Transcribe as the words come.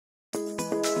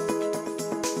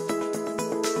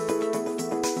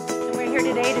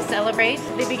today to celebrate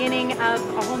the beginning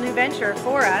of a whole new venture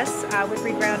for us with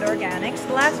Reground Organics.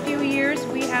 The last few years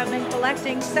we have been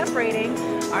collecting, separating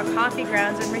our coffee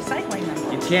grounds and recycling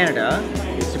them. In Canada,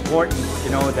 it's important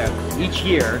to know that each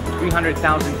year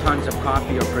 300,000 tons of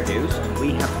coffee are produced.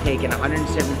 We have taken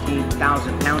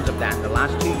 117,000 pounds of that in the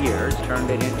last 2 years, turned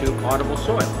it into potable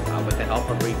soil with the help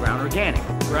of Reground Organic.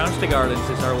 Grounds to Gardens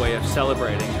is our way of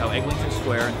celebrating how Eglinton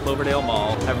Square and Cloverdale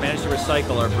Mall have managed to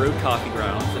recycle our brewed coffee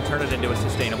grounds and turn it into a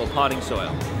sustainable potting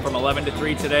soil. From 11 to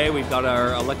 3 today, we've got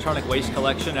our electronic waste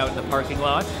collection out in the parking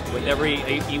lot. With every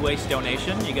e-waste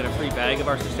donation, you get a free bag of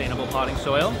our sustainable potting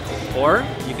soil. Or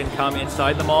you can come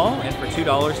inside the mall, and for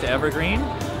 $2 to Evergreen,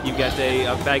 you get a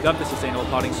bag of the sustainable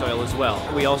potting soil as well.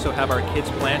 We also have our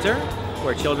kids planter,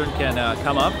 where children can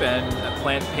come up and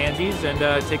plant pansies and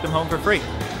take them home for free.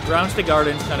 Grounds to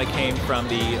Gardens kind of came from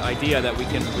the idea that we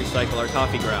can recycle our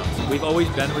coffee grounds. We've always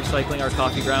been recycling our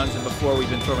coffee grounds, and before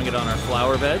we've been throwing it on our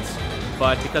flower beds,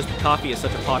 but because coffee is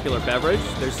such a popular beverage,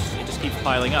 it just keeps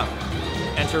piling up.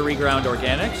 Enter Reground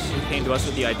Organics, who came to us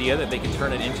with the idea that they can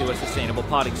turn it into a sustainable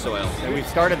potting soil. And we've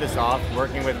started this off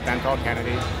working with Bentall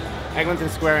Kennedy. Eglinton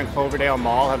Square and Cloverdale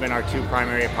Mall have been our 2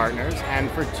 primary partners, and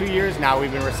for 2 years now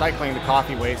we've been recycling the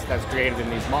coffee waste that's created in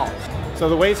these malls. So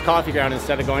the waste coffee ground,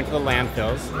 instead of going to the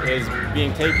landfills, is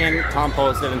being taken,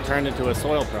 composted, and turned into a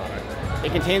soil product.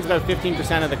 It contains about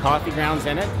 15% of the coffee grounds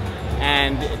in it,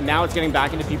 and now it's getting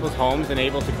back into people's homes and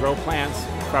able to grow plants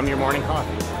from your morning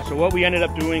coffee. So what we ended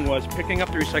up doing was picking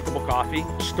up the recyclable coffee,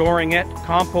 storing it,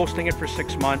 composting it for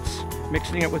 6 months,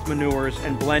 mixing it with manures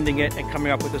and blending it and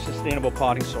coming up with a sustainable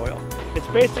potting soil. It's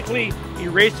basically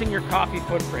erasing your coffee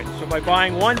footprint. So by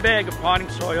buying 1 bag of potting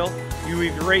soil, you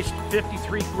erased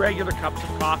 53 regular cups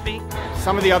of coffee.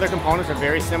 Some of the other components are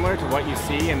very similar to what you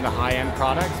see in the high-end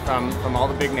products from all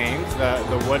the big names,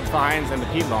 the wood fines and the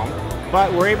peat loam.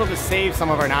 But we're able to save some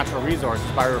of our natural resources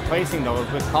by replacing those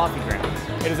with coffee grounds.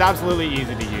 It is absolutely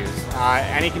easy to use.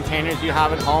 Any containers you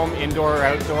have at home, indoor or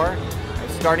outdoor.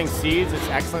 Starting seeds, it's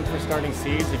excellent for starting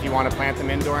seeds if you want to plant them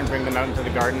indoor and bring them out into the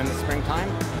garden in the springtime.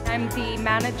 I'm the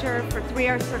manager for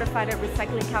 3R Certified at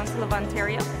Recycling Council of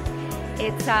Ontario.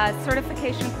 It's a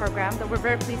certification program that we're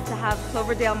very pleased to have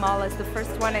Cloverdale Mall as the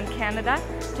first one in Canada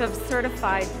to have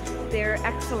certified their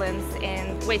excellence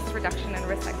in waste reduction and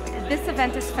recycling. This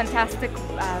event is a fantastic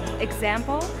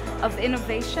example of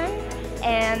innovation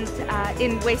and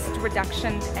in waste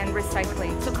reduction and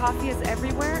recycling. So coffee is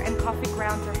everywhere, and coffee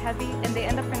grounds are heavy and they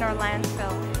end up in our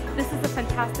landfill. This is a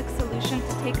fantastic solution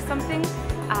to take something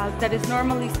that is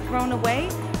normally thrown away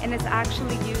and is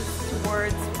actually used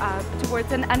towards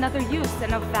another use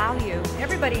and of value.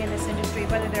 Everybody in this industry,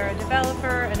 whether they're a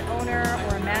developer, an owner,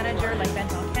 or a manager like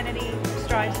Bentall Kennedy,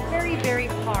 strives very, very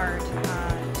hard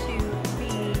to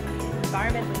be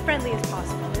environmentally friendly as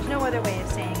possible. There's no other way of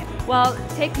saying it. Well,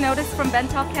 take notice from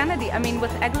Bentall Kennedy. I mean,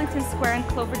 with Eglinton Square and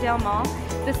Cloverdale Mall,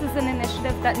 this is an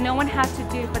initiative that no one had to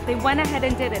do, but they went ahead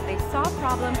and did it. They saw a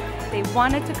problem, they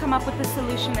wanted to come up with a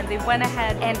solution, and they went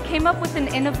ahead and came up with an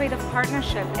innovative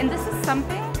partnership. And this is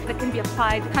something that can be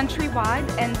applied countrywide,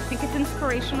 and I think it's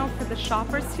inspirational for the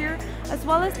shoppers here, as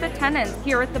well as the tenants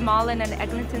here at the mall and in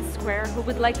Eglinton Square who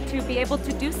would like to be able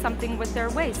to do something with their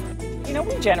waste. You know,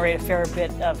 we generate a fair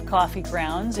bit of coffee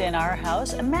grounds in our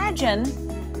house. Imagine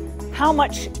how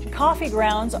much coffee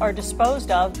grounds are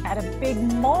disposed of at a big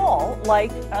mall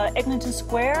like Eglinton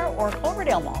Square or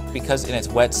Cloverdale Mall. Because in its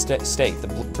wet state, the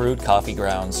brewed coffee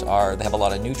grounds they have a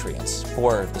lot of nutrients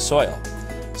for the soil.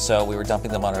 So we were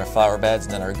dumping them on our flower beds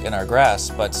and then in our grass,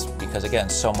 but because again,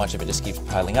 so much of it just keeps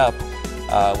piling up,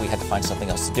 we had to find something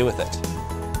else to do with it.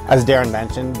 As Darren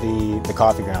mentioned, the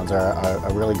coffee grounds are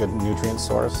a really good nutrient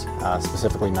source,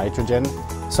 specifically nitrogen.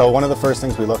 So one of the first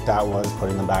things we looked at was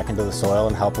putting them back into the soil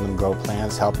and helping them grow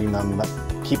plants, helping them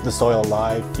keep the soil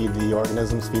alive, feed the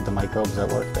organisms, feed the microbes that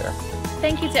work there.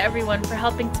 Thank you to everyone for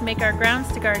helping to make our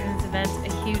Grounds to Gardens event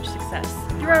a huge success.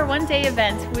 Through our one-day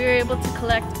event, we were able to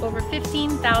collect over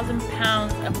 15,000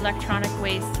 pounds of electronic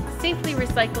waste, safely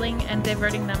recycling and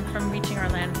diverting them from reaching our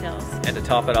landfills. And to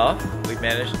top it off, we've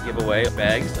managed to give away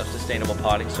bags of sustainable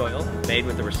potting soil made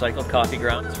with the recycled coffee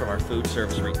grounds from our food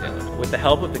service retailers. With the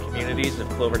help of the communities of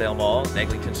Cloverdale Mall and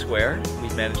Eglinton Square,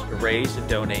 we've managed to raise and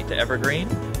donate to Evergreen,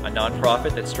 a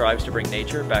nonprofit that strives to bring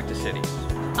nature back to cities.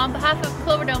 On behalf of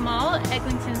Cloverdale Mall,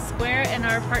 Eglinton Square, and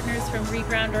our partners from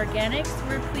Reground Organics,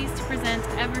 we're pleased to present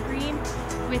Evergreen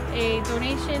with a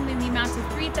donation in the amount of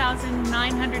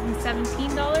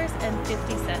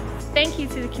 $3,917.50. Thank you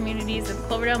to the communities of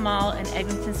Cloverdale Mall and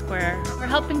Eglinton Square for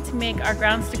helping to make our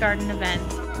Grounds to Garden event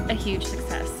a huge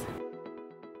success.